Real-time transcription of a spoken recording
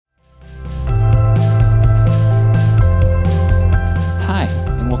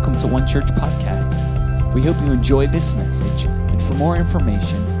One Church podcast. We hope you enjoy this message, and for more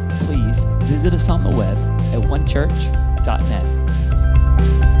information, please visit us on the web at onechurch.net.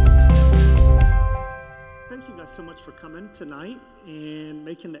 Thank you guys so much for coming tonight and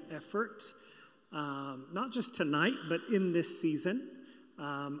making the effort, not just tonight, but in this season.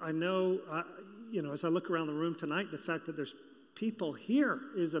 I know, as I look around the room tonight, the fact that there's people here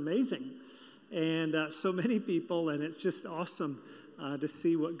is amazing. And so many people, and it's just awesome to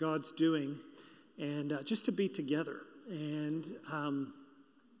see what God's doing and just to be together and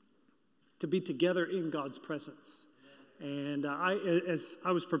to be together in God's presence. And as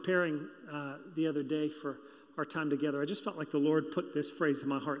I was preparing the other day for our time together, I just felt like the Lord put this phrase in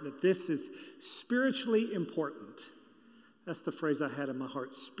my heart, that this is spiritually important. That's the phrase I had in my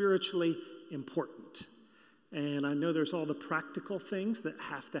heart, spiritually important. And I know there's all the practical things that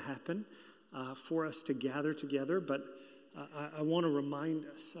have to happen for us to gather together, but I want to remind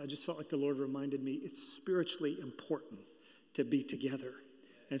us, I just felt like the Lord reminded me, it's spiritually important to be together.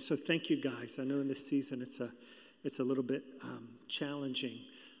 And so thank you guys. I know in this season it's a little bit challenging.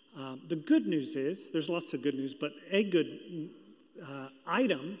 The good news is, there's lots of good news, but a good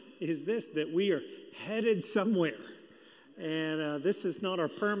item is this, that we are headed somewhere. And this is not our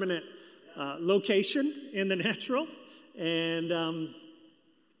permanent location in the natural. And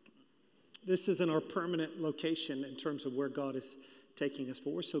this isn't our permanent location in terms of where God is taking us.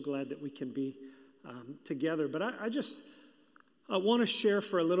 But we're so glad that we can be together. But I want to share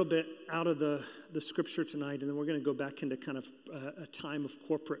for a little bit out of the scripture tonight, and then we're going to go back into kind of a time of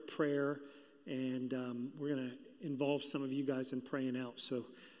corporate prayer, and we're going to involve some of you guys in praying out. So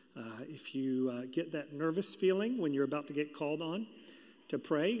if you get that nervous feeling when you're about to get called on to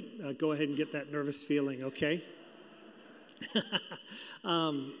pray, go ahead and get that nervous feeling, okay?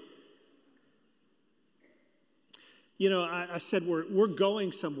 I said we're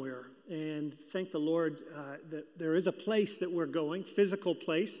going somewhere. And thank the Lord that there is a place that we're going, physical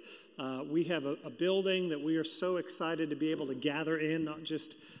place. We have a building that we are so excited to be able to gather in, not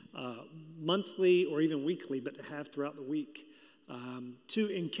just monthly or even weekly, but to have throughout the week to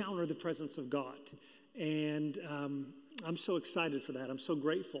encounter the presence of God. And I'm so excited for that. I'm so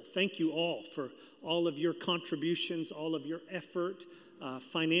grateful. Thank you all for all of your contributions, all of your effort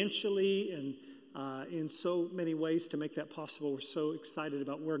financially and in so many ways to make that possible. We're so excited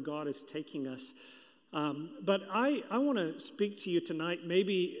about where God is taking us. But I want to speak to you tonight,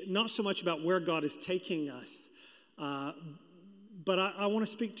 maybe not so much about where God is taking us, but I want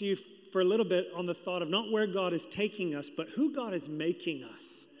to speak to you for a little bit on the thought of not where God is taking us, but who God is making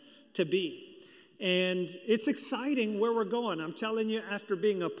us to be. And it's exciting where we're going. I'm telling you, after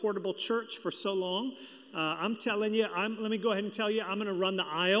being a portable church for so long, I'm telling you, let me go ahead and tell you, I'm going to run the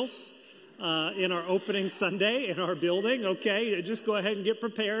aisles in our opening Sunday in our building, okay? Just go ahead and get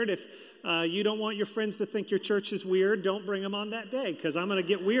prepared. If you don't want your friends to think your church is weird, don't bring them on that day, because I'm going to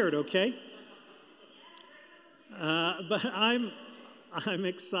get weird, okay? But I'm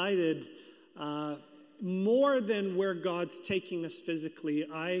excited more than where God's taking us physically.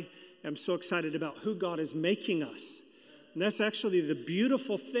 I am so excited about who God is making us. And that's actually the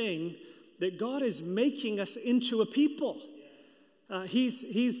beautiful thing, that God is making us into a people.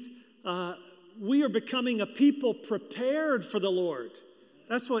 We are becoming a people prepared for the Lord.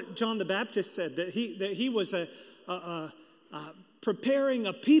 That's what John the Baptist said, that he was preparing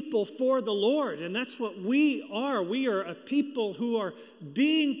a people for the Lord. And that's what we are. We are a people who are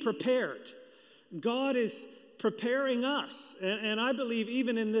being prepared. God is preparing us. And I believe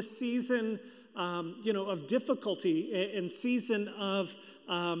even in this season, of difficulty and season of,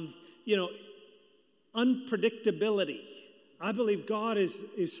 unpredictability, I believe God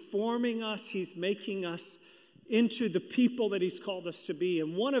is forming us. He's making us into the people that He's called us to be.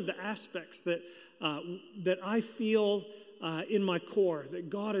 And one of the aspects that I feel in my core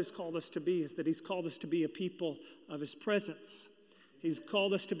that God has called us to be is that He's called us to be a people of His presence. He's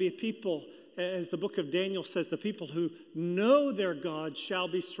called us to be a people, as the book of Daniel says, the people who know their God shall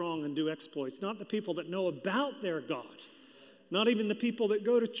be strong and do exploits. Not the people that know about their God. Not even the people that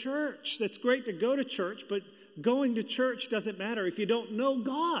go to church. That's great to go to church, but going to church doesn't matter if you don't know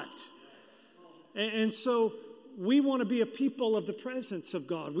God. And so we want to be a people of the presence of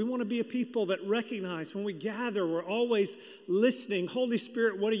God. We want to be a people that recognize when we gather, we're always listening. Holy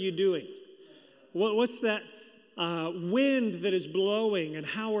Spirit, what are you doing? What's that wind that is blowing, and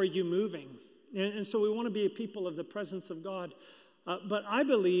how are you moving? And so we want to be a people of the presence of God. But I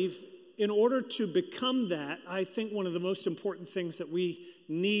believe in order to become that, I think one of the most important things that we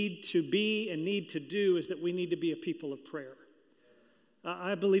need to be and need to do is that we need to be a people of prayer.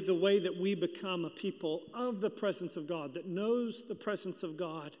 I believe the way that we become a people of the presence of God, that knows the presence of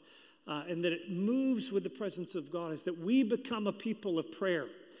God, and that it moves with the presence of God, is that we become a people of prayer.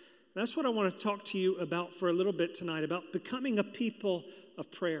 That's what I want to talk to you about for a little bit tonight, about becoming a people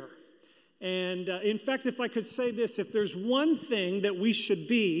of prayer. And in fact, if I could say this, if there's one thing that we should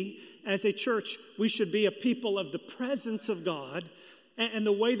be as a church, we should be a people of the presence of God. And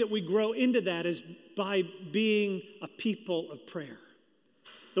the way that we grow into that is by being a people of prayer.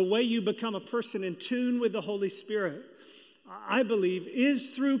 The way you become a person in tune with the Holy Spirit, I believe, is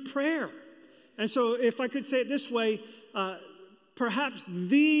through prayer. And so if I could say it this way, perhaps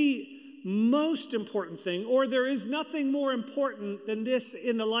the most important thing, or there is nothing more important than this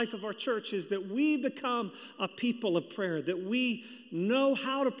in the life of our church, is that we become a people of prayer, that we know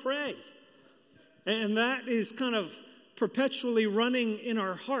how to pray. And that is kind of perpetually running in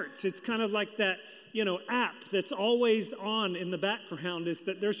our hearts. It's kind of like that, app that's always on in the background, is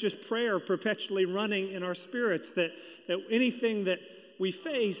that there's just prayer perpetually running in our spirits, that anything that we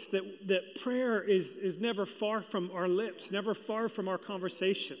face, that prayer is never far from our lips, never far from our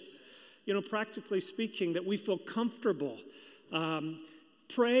conversations. Practically speaking, that we feel comfortable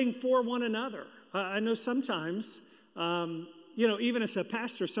praying for one another. I know sometimes, even as a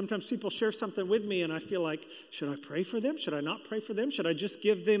pastor, sometimes people share something with me and I feel like, should I pray for them? Should I not pray for them? Should I just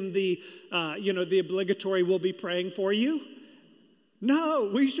give them the obligatory, we'll be praying for you? No,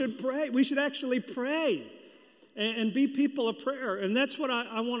 we should pray. We should actually pray and be people of prayer. And that's what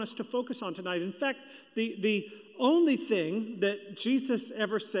I want us to focus on tonight. In fact, the only thing that Jesus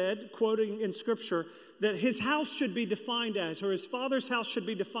ever said, quoting in Scripture, that his house should be defined as, or his Father's house should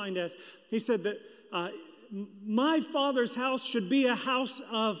be defined as, he said that my Father's house should be a house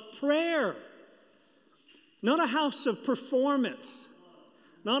of prayer, not a house of performance,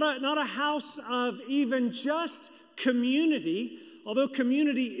 not a house of even just community, although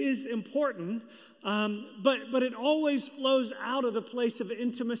community is important, but it always flows out of the place of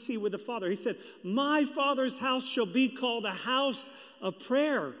intimacy with the Father. He said, my Father's house shall be called a house of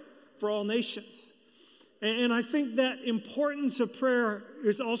prayer for all nations. And I think that importance of prayer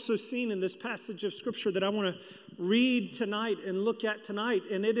is also seen in this passage of Scripture that I want to read tonight and look at tonight.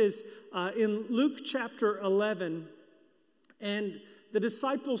 And it is in Luke chapter 11. And the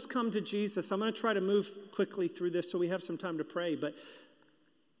disciples come to Jesus. I'm going to try to move quickly through this so we have some time to pray. But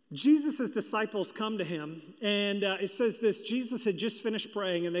Jesus' disciples come to him. And it says this: Jesus had just finished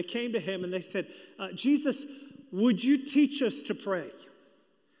praying. And they came to him and they said, Jesus, would you teach us to pray?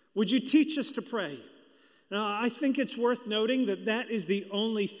 Would you teach us to pray? Now, I think it's worth noting that that is the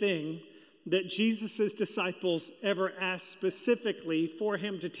only thing that Jesus' disciples ever asked specifically for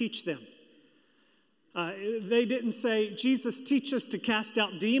him to teach them. They didn't say, Jesus, teach us to cast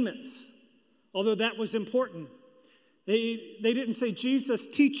out demons, although that was important. They didn't say, Jesus,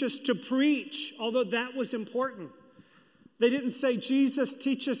 teach us to preach, although that was important. They didn't say, Jesus,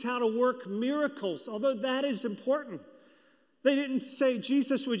 teach us how to work miracles, although that is important. They didn't say,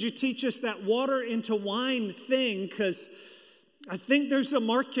 Jesus, would you teach us that water into wine thing? Because I think there's a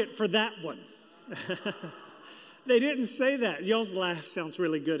market for that one. They didn't say that. Y'all's laugh sounds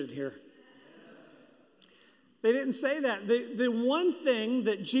really good in here. They didn't say that. The one thing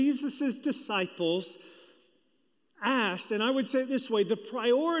that Jesus' disciples asked, and I would say it this way, the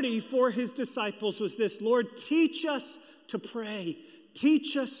priority for his disciples was this: Lord, teach us to pray.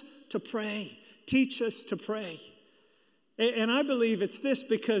 Teach us to pray. Teach us to pray. And I believe it's this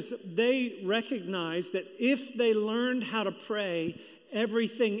because they recognized that if they learned how to pray,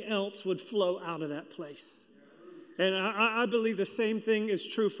 everything else would flow out of that place. And I believe the same thing is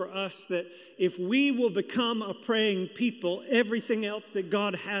true for us, that if we will become a praying people, everything else that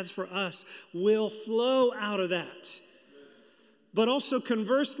God has for us will flow out of that. But also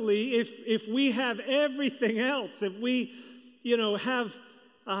conversely, if we have everything else, if we, have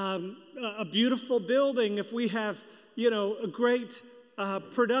a beautiful building, if we have a great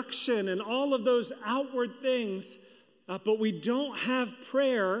production and all of those outward things, but we don't have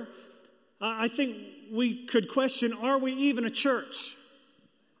prayer, I think we could question, are we even a church?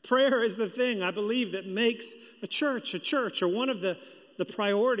 Prayer is the thing, I believe, that makes a church, or one of the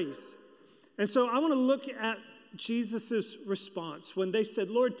priorities. And so I want to look at Jesus' response when they said,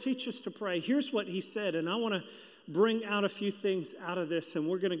 Lord, teach us to pray. Here's what he said, and I want to bring out a few things out of this, and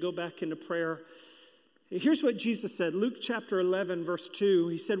we're going to go back into prayer. Here's what Jesus said, Luke chapter 11, verse 2.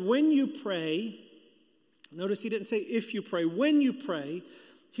 He said, when you pray, notice he didn't say if you pray, when you pray,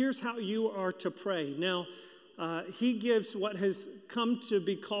 here's how you are to pray. Now, he gives what has come to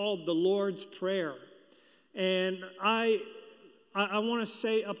be called the Lord's Prayer. And I want to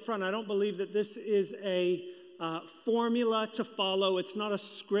say up front, I don't believe that this is a formula to follow. It's not a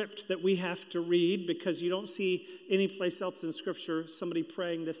script that we have to read, because you don't see any place else in Scripture somebody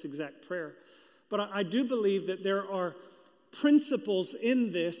praying this exact prayer. But I do believe that there are principles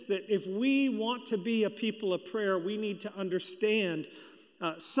in this that if we want to be a people of prayer, we need to understand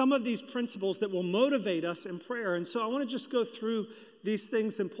some of these principles that will motivate us in prayer. And so I want to just go through these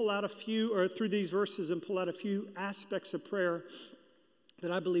things and pull out a few, or through these verses and pull out a few aspects of prayer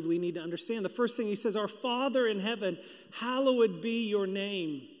that I believe we need to understand. The first thing he says, our Father in heaven, hallowed be your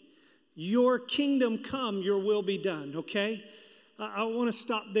name. Your kingdom come, your will be done, okay? I want to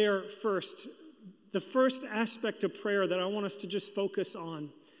stop there first. The first aspect of prayer that I want us to just focus on,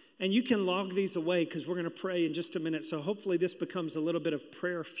 and you can log these away because we're going to pray in just a minute, so hopefully this becomes a little bit of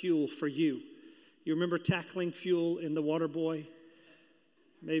prayer fuel for you. You remember tackling fuel in The Water Boy?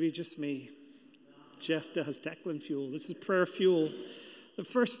 Maybe just me. Jeff does tackling fuel. This is prayer fuel. The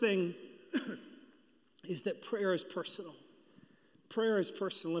first thing is that prayer is personal. Prayer is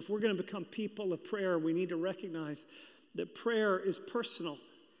personal. If we're going to become people of prayer, we need to recognize that prayer is personal.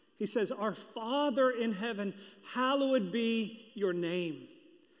 He says, our Father in heaven, hallowed be your name.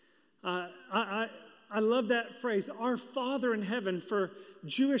 I love that phrase, our Father in heaven. For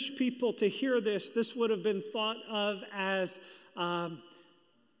Jewish people to hear this would have been thought of as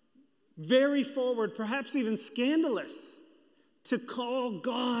very forward, perhaps even scandalous, to call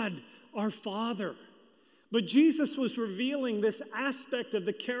God our Father. But Jesus was revealing this aspect of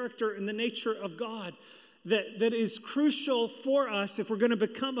the character and the nature of God that is crucial for us if we're going to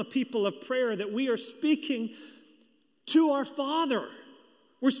become a people of prayer, that we are speaking to our Father.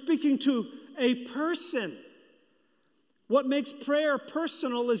 We're speaking to a person. What makes prayer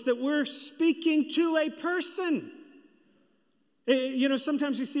personal is that we're speaking to a person. You know,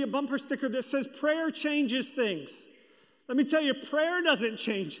 sometimes you see a bumper sticker that says prayer changes things. Let me tell you, prayer doesn't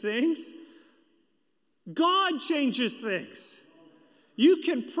change things. God changes things. You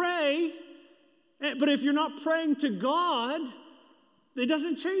can pray, but if you're not praying to God, it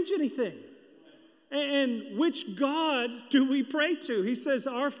doesn't change anything. And which God do we pray to? He says,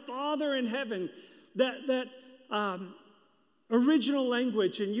 our Father in heaven. That original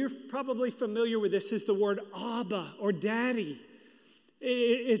language, and you're probably familiar with this, is the word Abba or Daddy.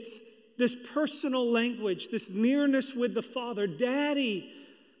 It's this personal language, this nearness with the Father. Daddy,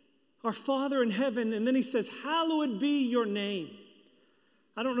 our Father in heaven. And then he says, hallowed be your name.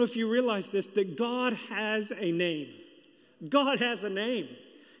 I don't know if you realize this, that God has a name. God has a name.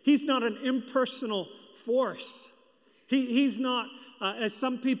 He's not an impersonal force. He's not, as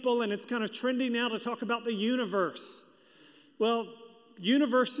some people, and it's kind of trendy now to talk about the universe. Well,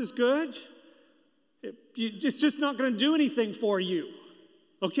 universe is good. It's just not going to do anything for you.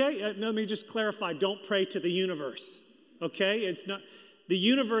 Okay? Let me just clarify. Don't pray to the universe. Okay? It's not, the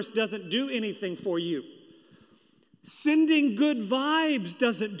universe doesn't do anything for you. Sending good vibes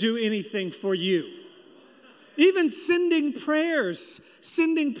doesn't do anything for you. Even sending prayers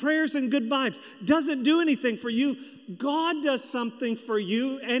and good vibes doesn't do anything for you. God does something for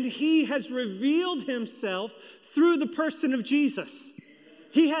you, and he has revealed himself through the person of Jesus.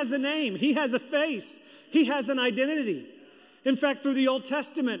 He has a name. He has a face. He has an identity. In fact, through the Old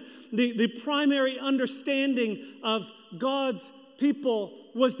Testament, the primary understanding of God's people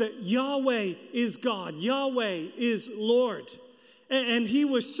was that Yahweh is God. Yahweh is Lord. And he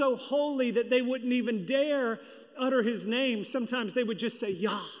was so holy that they wouldn't even dare utter his name. Sometimes they would just say,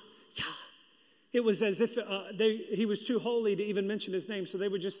 Yah, Yah. It was as if he was too holy to even mention his name, so they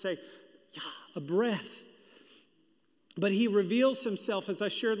would just say, Yah, a breath. But he reveals himself, as I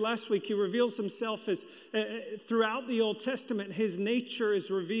shared last week, he reveals himself as throughout the Old Testament, his nature is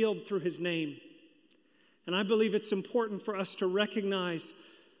revealed through his name. And I believe it's important for us to recognize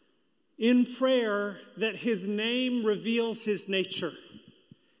in prayer that his name reveals his nature.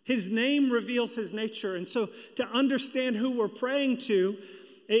 His name reveals his nature. And so to understand who we're praying to,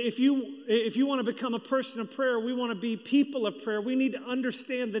 if you want to become a person of prayer, we want to be people of prayer, we need to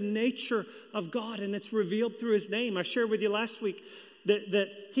understand the nature of God, and it's revealed through his name. I shared with you last week that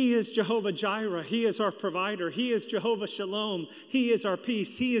he is Jehovah Jireh. He is our provider. He is Jehovah Shalom. He is our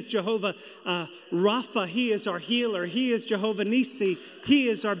peace. He is Jehovah Rapha. He is our healer. He is Jehovah Nisi. He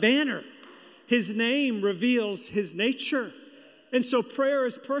is our banner. His name reveals his nature. And so prayer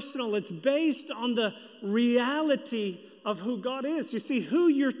is personal. It's based on the reality of who God is. You see, who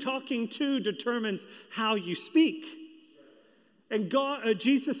you're talking to determines how you speak. And God,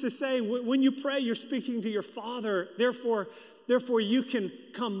 Jesus is saying, when you pray, you're speaking to your Father. Therefore, you can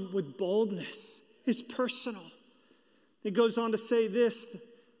come with boldness. It's personal. It goes on to say this,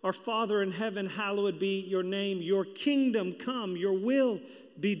 our Father in heaven, hallowed be your name. Your kingdom come, your will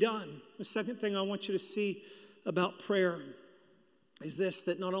be done. The second thing I want you to see about prayer is this,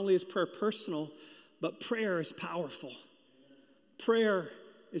 that not only is prayer personal, but prayer is powerful. Prayer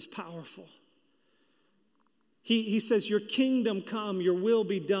is powerful. He says, your kingdom come, your will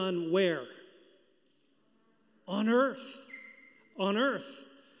be done where? On earth. On earth.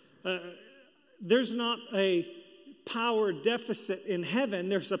 There's not a power deficit in heaven.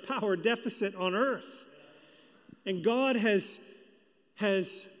 There's a power deficit on earth. And God has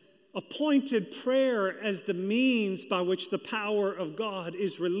appointed prayer as the means by which the power of God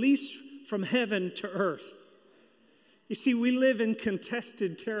is released from heaven to earth. You see, we live in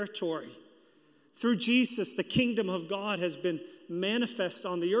contested territory. Through Jesus, the kingdom of God has been manifest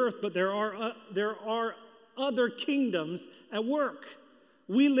on the earth, but there are other kingdoms at work.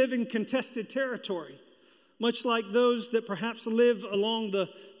 We live in contested territory, much like those that perhaps live along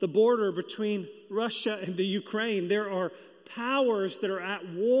the border between Russia and the Ukraine. There are powers that are at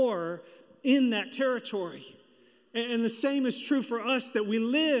war in that territory. And the same is true for us, that we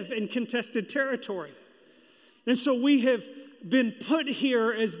live in contested territory. And so we have been put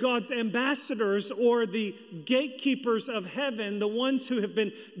here as God's ambassadors, or the gatekeepers of heaven, the ones who have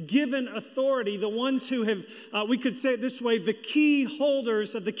been given authority, the ones who have, we could say it this way, the key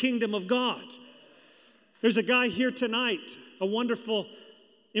holders of the kingdom of God. There's a guy here tonight, a wonderful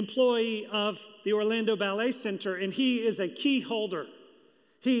employee of the Orlando Ballet Center, and he is a key holder.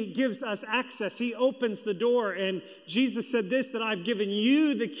 He gives us access. He opens the door, and Jesus said this, that I've given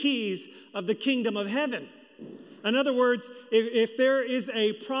you the keys of the kingdom of heaven. In other words, if there is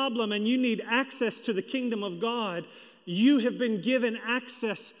a problem and you need access to the kingdom of God, you have been given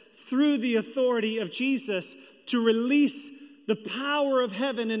access through the authority of Jesus to release the power of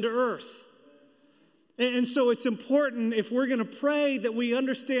heaven into earth. And so it's important, if we're going to pray, that we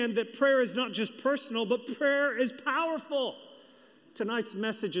understand that prayer is not just personal, but prayer is powerful. Tonight's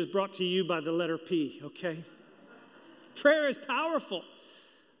message is brought to you by the letter P, okay? Prayer is powerful.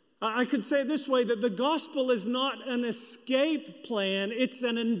 I could say it this way, that the gospel is not an escape plan, it's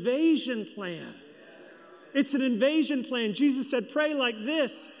an invasion plan. It's an invasion plan. Jesus said, pray like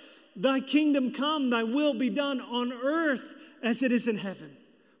this, thy kingdom come, thy will be done on earth as it is in heaven.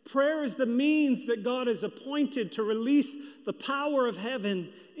 Prayer is the means that God has appointed to release the power of heaven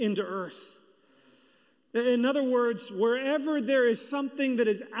into earth. In other words, wherever there is something that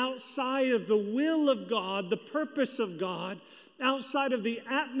is outside of the will of God, the purpose of God, outside of the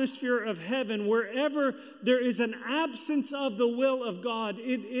atmosphere of heaven, wherever there is an absence of the will of God,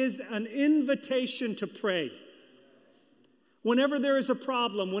 it is an invitation to pray. Whenever there is a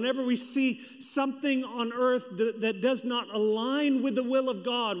problem, whenever we see something on earth that does not align with the will of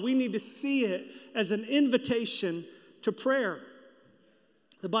God, we need to see it as an invitation to prayer.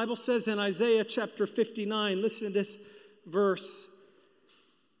 The Bible says in Isaiah chapter 59, listen to this verse.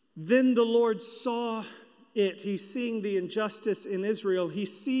 Then the Lord saw it. He's seeing the injustice in Israel. He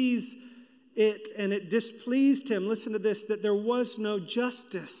sees it and it displeased him. Listen to this, that there was no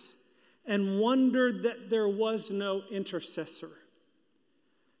justice, and wondered that there was no intercessor.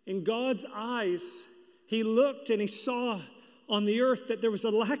 In God's eyes, he looked and he saw on the earth that there was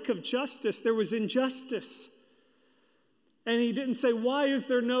a lack of justice. There was injustice. And he didn't say, why is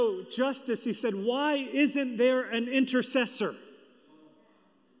there no justice? He said, why isn't there an intercessor?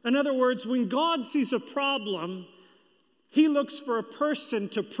 In other words, when God sees a problem, he looks for a person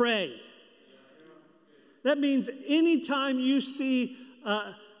to pray. That means anytime you see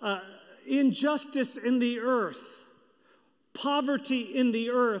injustice in the earth, poverty in the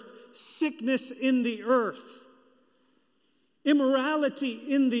earth, sickness in the earth, immorality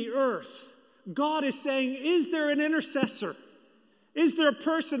in the earth, God is saying, is there an intercessor? Is there a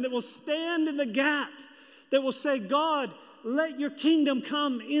person that will stand in the gap, that will say, God, let your kingdom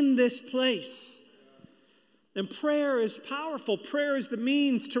come in this place? And prayer is powerful. Prayer is the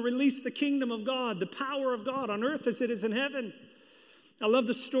means to release the kingdom of God, the power of God on earth as it is in heaven. I love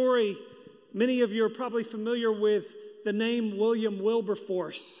the story. Many of you are probably familiar with the name William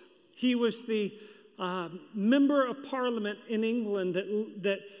Wilberforce. He was the member of parliament in England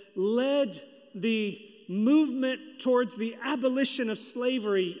that led the movement towards the abolition of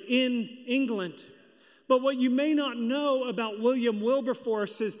slavery in England. But what you may not know about William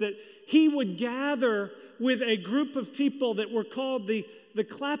Wilberforce is that he would gather with a group of people that were called the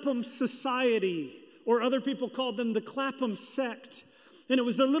Clapham Society, or other people called them the Clapham Sect. And it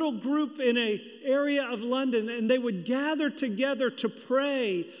was a little group in an area of London, and they would gather together to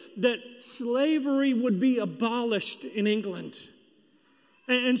pray that slavery would be abolished in England.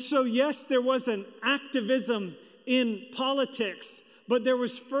 And so, yes, there was an activism in politics, but there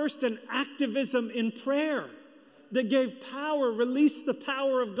was first an activism in prayer that gave power, released the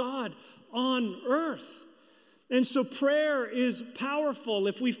power of God on earth. And so prayer is powerful.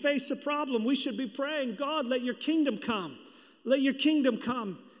 If we face a problem, we should be praying, God, let your kingdom come. Let your kingdom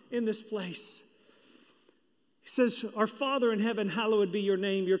come in this place. He says, our Father in heaven, hallowed be your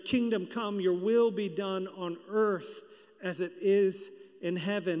name. Your kingdom come, your will be done on earth as it is in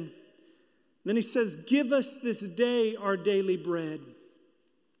heaven. Then he says, give us this day our daily bread.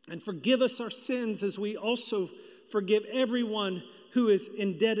 And forgive us our sins as we also forgive everyone who is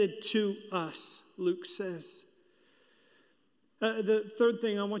indebted to us, Luke says. The third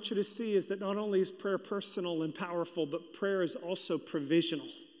thing I want you to see is that not only is prayer personal and powerful, but prayer is also provisional.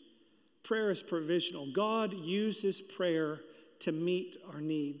 Prayer is provisional. God uses prayer to meet our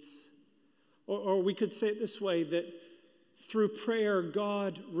needs. Or we could say it this way, that through prayer,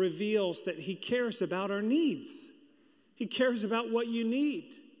 God reveals that he cares about our needs. He cares about what you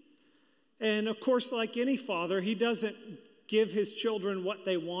need. And of course, like any father, he doesn't give his children what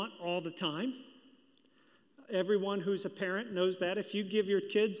they want all the time. Everyone who's a parent knows that. If you give your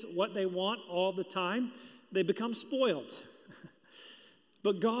kids what they want all the time, they become spoiled.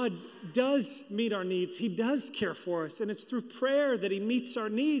 But God does meet our needs. He does care for us. And it's through prayer that he meets our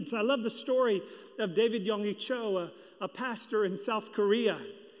needs. I love the story of David Yonggi Cho, a pastor in South Korea.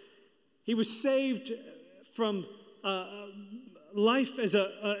 He was saved from life as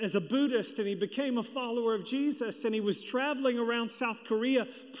a Buddhist, and he became a follower of Jesus. And he was traveling around South Korea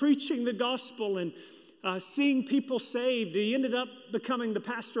preaching the gospel and seeing people saved. He ended up becoming the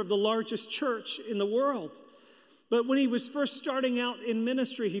pastor of the largest church in the world. But when he was first starting out in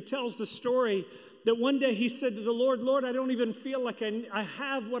ministry, he tells the story that one day he said to the Lord, Lord, I don't even feel like I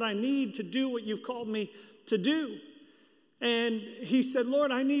have what I need to do what you've called me to do. And he said,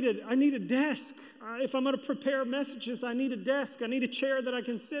 Lord, I need a desk. If I'm going to prepare messages, I need a desk. I need a chair that I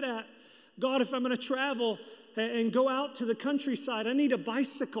can sit at. God, if I'm going to travel and go out to the countryside, I need a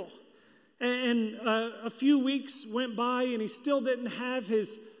bicycle. And a few weeks went by, and he still didn't have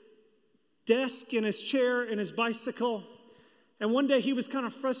his desk and his chair and his bicycle. And one day he was kind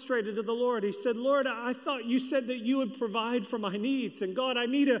of frustrated to the Lord. He said, Lord, I thought you said that you would provide for my needs. And God, I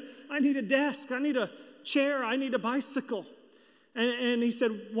need a desk. I need a chair. I need a bicycle. And he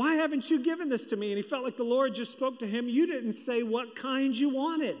said, why haven't you given this to me? And he felt like the Lord just spoke to him. You didn't say what kind you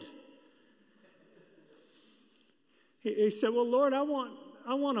wanted. He said, well, Lord, I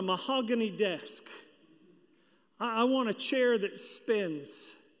want a mahogany desk. I want a chair that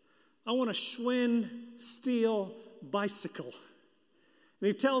spins. I want a Schwinn steel bicycle. And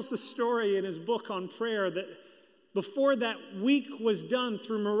he tells the story in his book on prayer that before that week was done,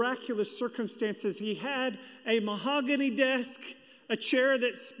 through miraculous circumstances, he had a mahogany desk, a chair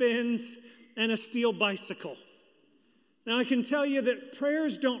that spins, and a steel bicycle. Now, I can tell you that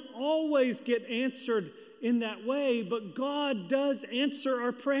prayers don't always get answered in that way, but God does answer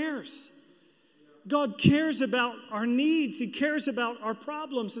our prayers. God cares about our needs. He cares about our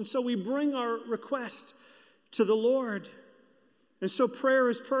problems. And so we bring our request to the Lord. And so prayer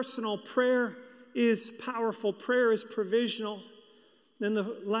is personal. Prayer is powerful. Prayer is provisional. Then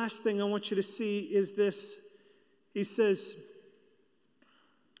the last thing I want you to see is this. He says,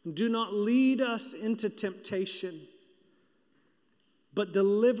 do not lead us into temptation, but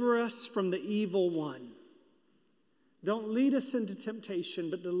deliver us from the evil one. Don't lead us into temptation,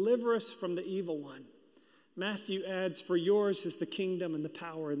 but deliver us from the evil one. Matthew adds, for yours is the kingdom and the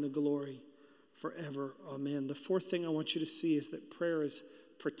power and the glory forever. Amen. The fourth thing I want you to see is that prayer is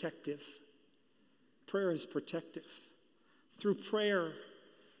protective. Prayer is protective. Through prayer,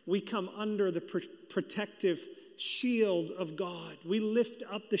 we come under the protective shield of God. We lift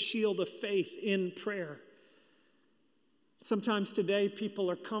up the shield of faith in prayer. Sometimes today people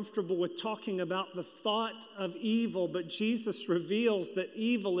are comfortable with talking about the thought of evil, but Jesus reveals that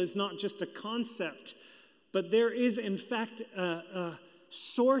evil is not just a concept, but there is in fact a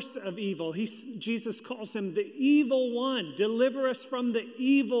source of evil. Jesus calls him the evil one. Deliver us from the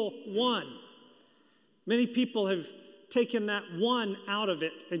evil one. Many people have taken that one out of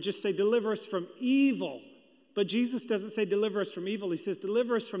it and just say, deliver us from evil. But Jesus doesn't say deliver us from evil. He says,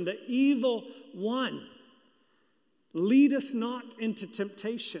 deliver us from the evil one. Lead us not into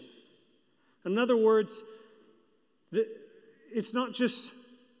temptation. In other words, it's not just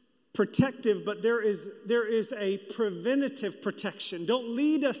protective, but there is a preventative protection. Don't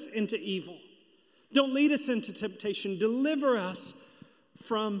lead us into evil. Don't lead us into temptation. Deliver us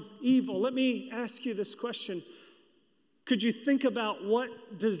from evil. Let me ask you this question. Could you think about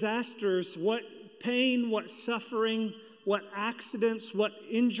what disasters, what pain, what suffering, what accidents, what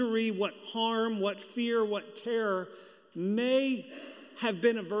injury, what harm, what fear, what terror may have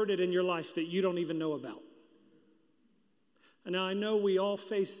been averted in your life that you don't even know about? And now I know we all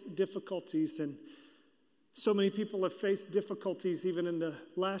face difficulties, and So many people have faced difficulties even in the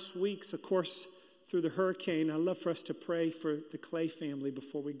last weeks, of course, through the hurricane. I'd love for us to pray for the Clay family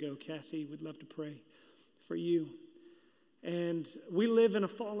before we go. Kathy, we'd love to pray for you. And we live in a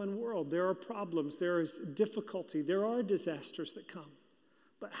fallen world. There are problems. There is difficulty. There are disasters that come.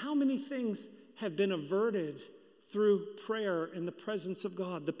 But how many things have been averted through prayer in the presence of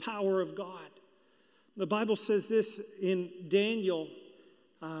God, the power of God? The Bible says this in Daniel.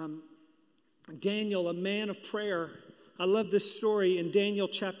 Daniel, a man of prayer. I love this story in Daniel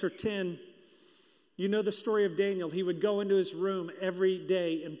chapter 10. You know the story of Daniel. He would go into his room every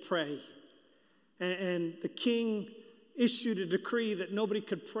day and pray. And the king issued a decree that nobody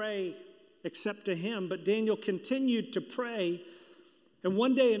could pray except to him. But Daniel continued to pray. And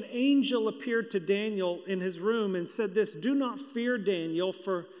one day an angel appeared to Daniel in his room and said this, "Do not fear, Daniel,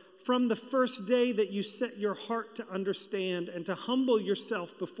 for from the first day that you set your heart to understand and to humble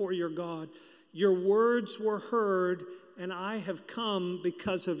yourself before your God, your words were heard, and I have come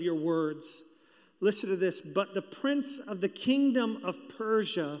because of your words." Listen to this. "But the prince of the kingdom of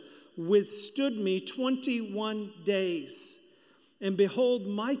Persia withstood me 21 days. And behold,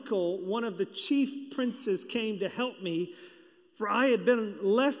 Michael, one of the chief princes, came to help me, for I had been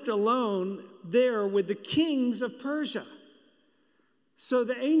left alone there with the kings of Persia." So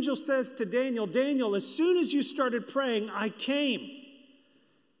the angel says to Daniel, "Daniel, as soon as you started praying, I came."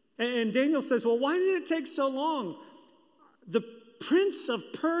 And Daniel says, "Well, why did it take so long?" The prince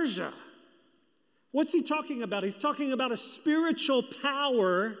of Persia. What's he talking about? He's talking about a spiritual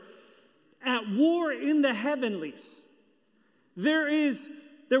power at war in the heavenlies. There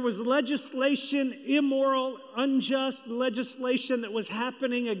was legislation, immoral, unjust legislation that was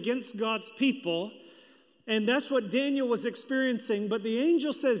happening against God's people. And that's what Daniel was experiencing. But the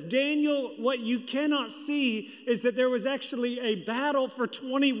angel says, "Daniel, what you cannot see is that there was actually a battle for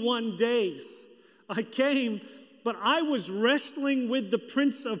 21 days. I came, but I was wrestling with the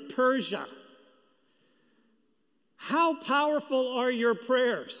prince of Persia." How powerful are your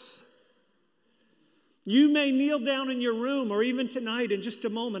prayers? You may kneel down in your room, or even tonight in just a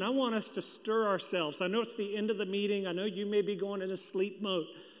moment. I want us to stir ourselves. I know it's the end of the meeting. I know you may be going into sleep mode.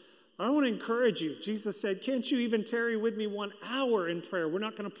 I want to encourage you. Jesus said, "Can't you even tarry with me 1 hour in prayer?" We're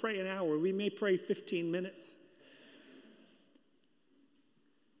not going to pray an hour. We may pray 15 minutes.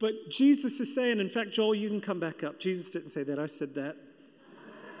 But Jesus is saying, in fact, Joel, you can come back up. Jesus didn't say that. I said that.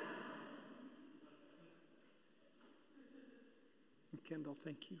 Kendall,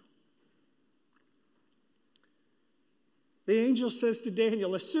 thank you. The angel says to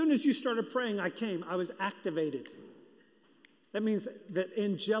Daniel, "As soon as you started praying, I came. I was activated." That means that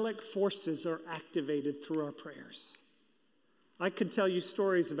angelic forces are activated through our prayers. I could tell you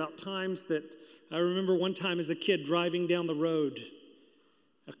stories about times that I remember one time as a kid driving down the road,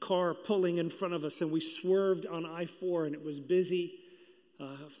 a car pulling in front of us, and we swerved on I-4, and it was busy,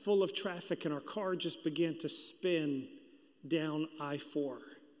 full of traffic, and our car just began to spin down I-4.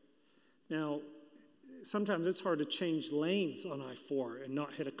 Now, sometimes it's hard to change lanes on I-4 and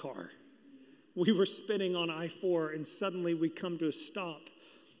not hit a car. We were spinning on I-4, and suddenly we come to a stop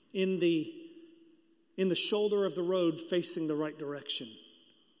in the shoulder of the road facing the right direction.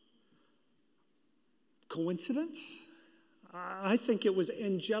 Coincidence? I think it was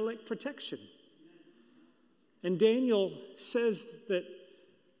angelic protection. And Daniel says that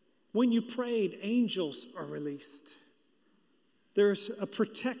when you prayed, angels are released. There's a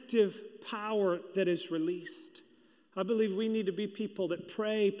protective power that is released. I believe we need to be people that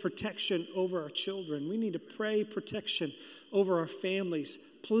pray protection over our children. We need to pray protection over our families.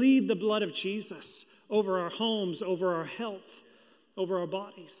 Plead the blood of Jesus over our homes, over our health, over our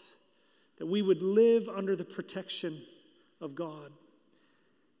bodies. That we would live under the protection of God.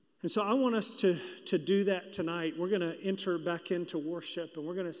 And so I want us to do that tonight. We're going to enter back into worship, and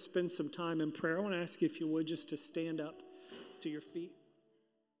we're going to spend some time in prayer. I want to ask you, if you would, just to stand up to your feet.